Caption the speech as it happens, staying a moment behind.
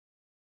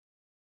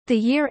The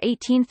year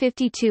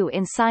 1852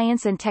 in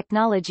science and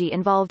technology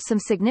involved some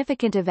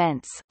significant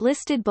events,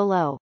 listed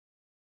below.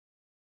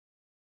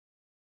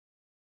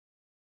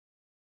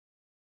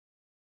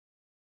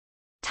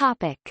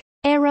 Topic: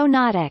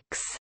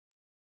 Aeronautics.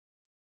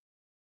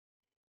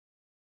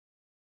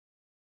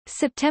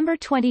 September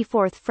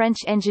 24 – French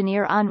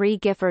engineer Henri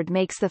Giffard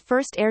makes the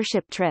first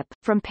airship trip,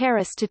 from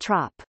Paris to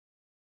Trop.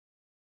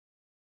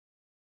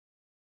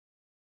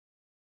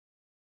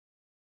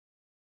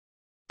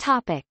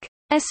 Topic: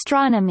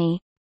 Astronomy.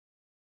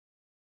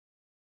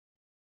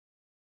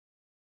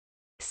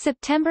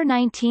 September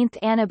 19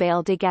 –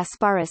 Annibale de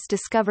Gasparis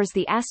discovers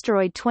the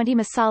asteroid 20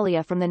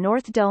 Massalia from the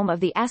North Dome of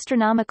the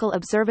Astronomical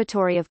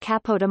Observatory of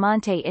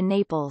Capodimonte in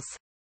Naples.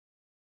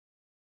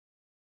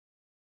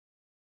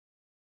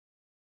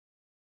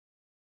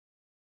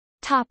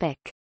 Topic: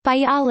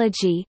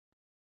 Biology.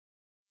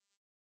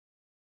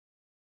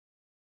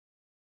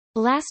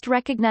 Last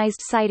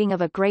recognized sighting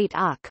of a great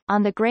auk,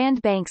 on the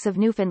Grand Banks of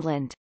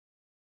Newfoundland.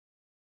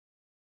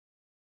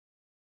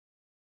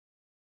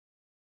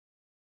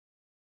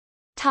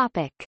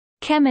 Topic: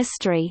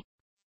 Chemistry.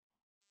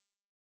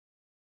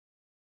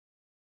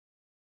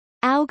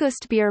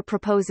 August Beer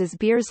proposes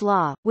Beer's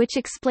law, which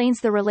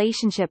explains the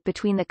relationship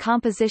between the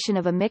composition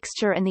of a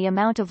mixture and the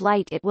amount of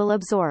light it will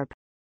absorb.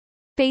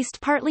 Based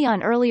partly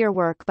on earlier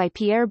work by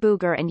Pierre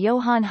Bouguer and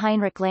Johann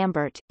Heinrich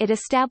Lambert, it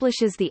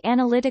establishes the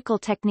analytical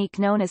technique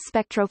known as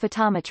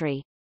spectrophotometry.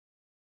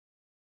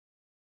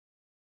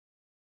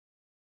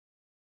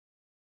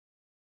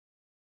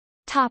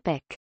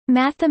 Topic: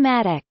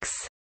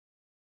 Mathematics.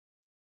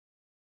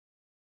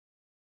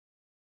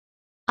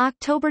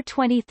 October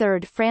 23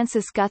 –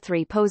 Francis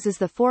Guthrie poses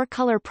the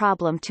four-color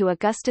problem to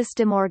Augustus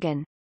de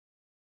Morgan.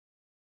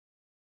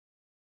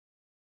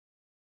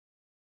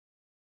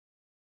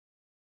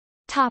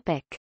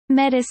 Topic: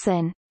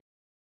 Medicine.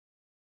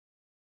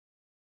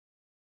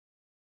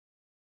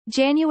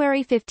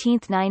 January 15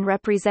 – 9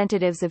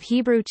 representatives of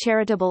Hebrew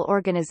charitable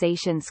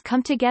organizations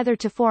come together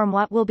to form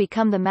what will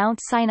become the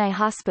Mount Sinai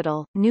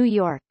Hospital, New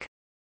York.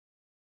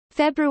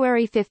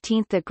 February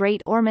 15 – The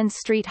Great Ormond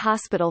Street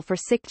Hospital for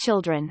Sick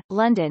Children,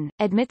 London,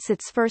 admits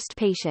its first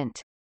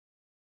patient.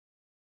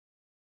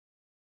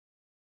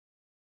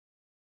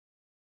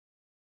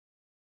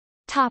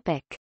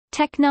 Topic: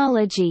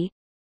 Technology.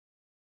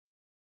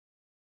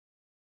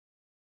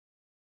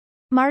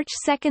 March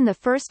 2 – The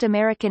first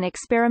American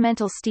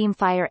experimental steam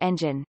fire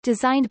engine,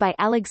 designed by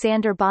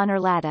Alexander Bonner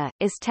Latta,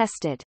 is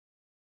tested.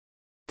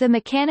 The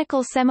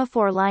mechanical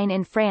semaphore line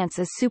in France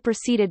is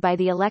superseded by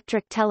the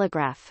electric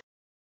telegraph.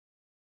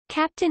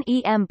 Captain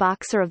E. M.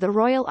 Boxer of the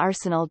Royal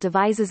Arsenal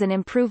devises an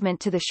improvement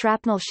to the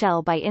shrapnel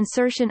shell by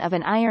insertion of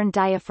an iron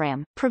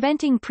diaphragm,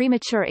 preventing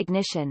premature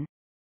ignition.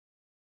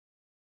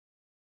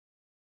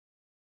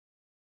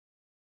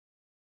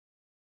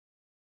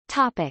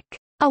 Topic: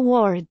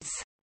 Awards.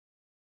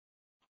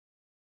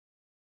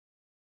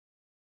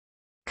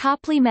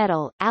 Copley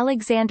Medal,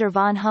 Alexander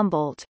von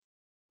Humboldt.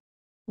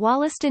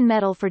 Wollaston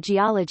Medal for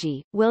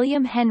Geology,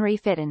 William Henry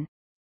Fitton.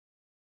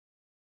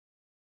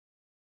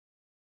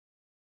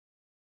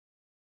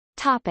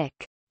 Topic: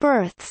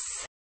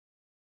 Births.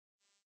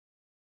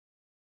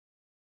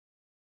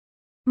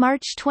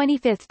 March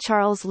 25 –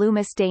 Charles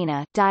Loomis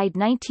Dana, died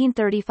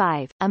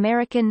 1935,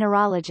 American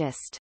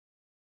neurologist.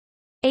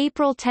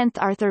 April 10 –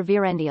 Arthur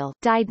Vierendeel,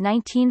 died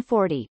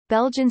 1940,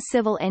 Belgian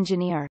civil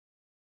engineer.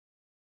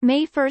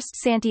 May 1 –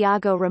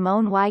 Santiago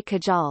Ramón y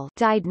Cajal,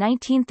 died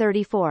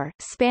 1934,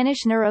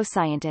 Spanish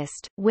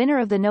neuroscientist, winner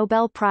of the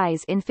Nobel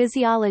Prize in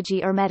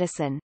Physiology or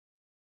Medicine.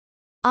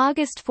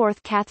 August 4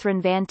 –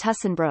 Catherine van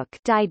Tussenbroek,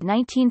 died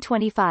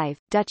 1925,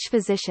 Dutch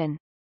physician.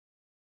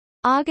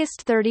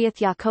 August 30 –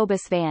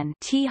 Jacobus van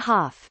 't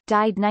Hoff,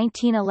 died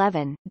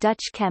 1911,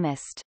 Dutch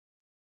chemist.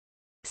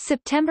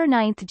 September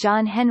 9 –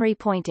 John Henry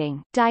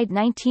Poynting, died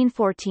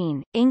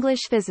 1914,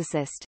 English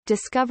physicist,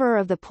 discoverer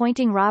of the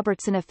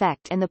Poynting-Robertson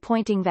effect and the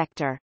Poynting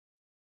vector.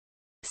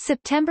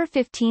 September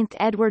 15 –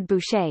 Edward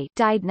Bouchet,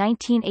 died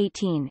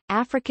 1918,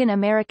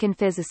 African-American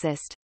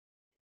physicist.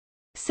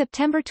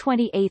 September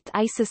 28 –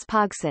 Isis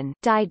Pogson,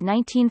 died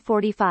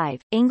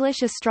 1945,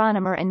 English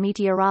astronomer and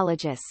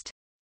meteorologist.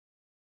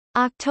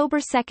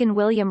 October 2 –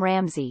 William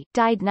Ramsay,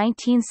 died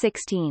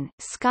 1916,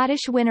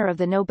 Scottish winner of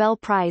the Nobel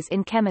Prize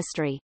in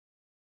Chemistry.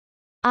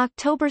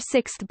 October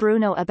 6 –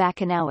 Bruno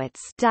Abakanowicz,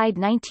 died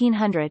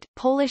 1900,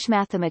 Polish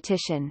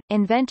mathematician,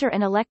 inventor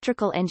and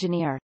electrical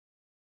engineer.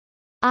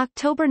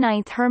 October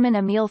 9 – Hermann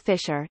Emil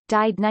Fischer,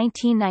 died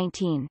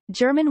 1919,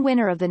 German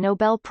winner of the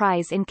Nobel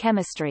Prize in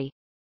Chemistry.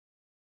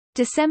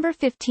 December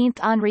 15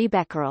 – Henri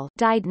Becquerel,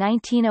 died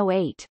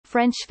 1908,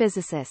 French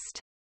physicist.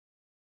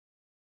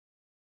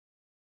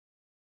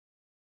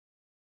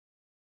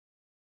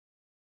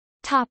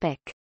 Topic: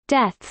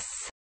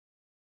 Deaths.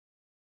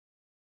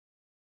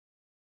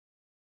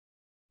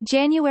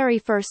 January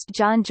 1 –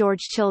 John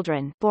George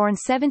Children, born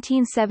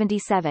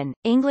 1777,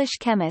 English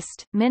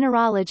chemist,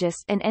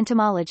 mineralogist and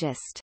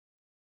entomologist.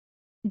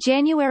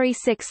 January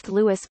 6 –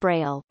 Louis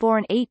Braille,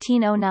 born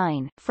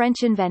 1809, French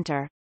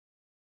inventor.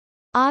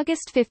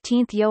 August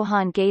 15 –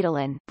 Johann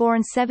Gadaline, born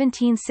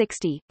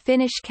 1760,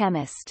 Finnish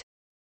chemist.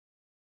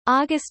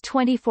 August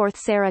 24 –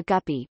 Sarah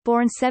Guppy,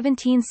 born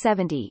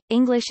 1770,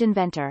 English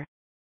inventor.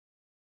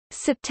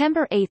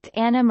 September 8 –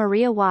 Anna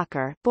Maria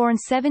Walker, born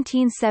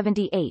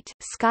 1778,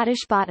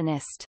 Scottish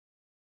botanist.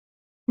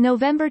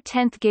 November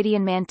 10 –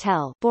 Gideon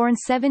Mantell, born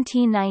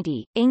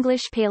 1790,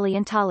 English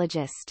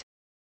paleontologist.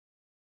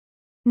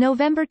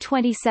 November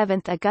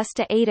 27 –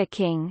 Augusta Ada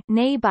King,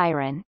 née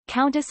Byron,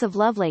 Countess of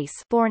Lovelace,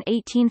 born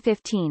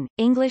 1815,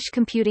 English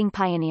computing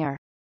pioneer.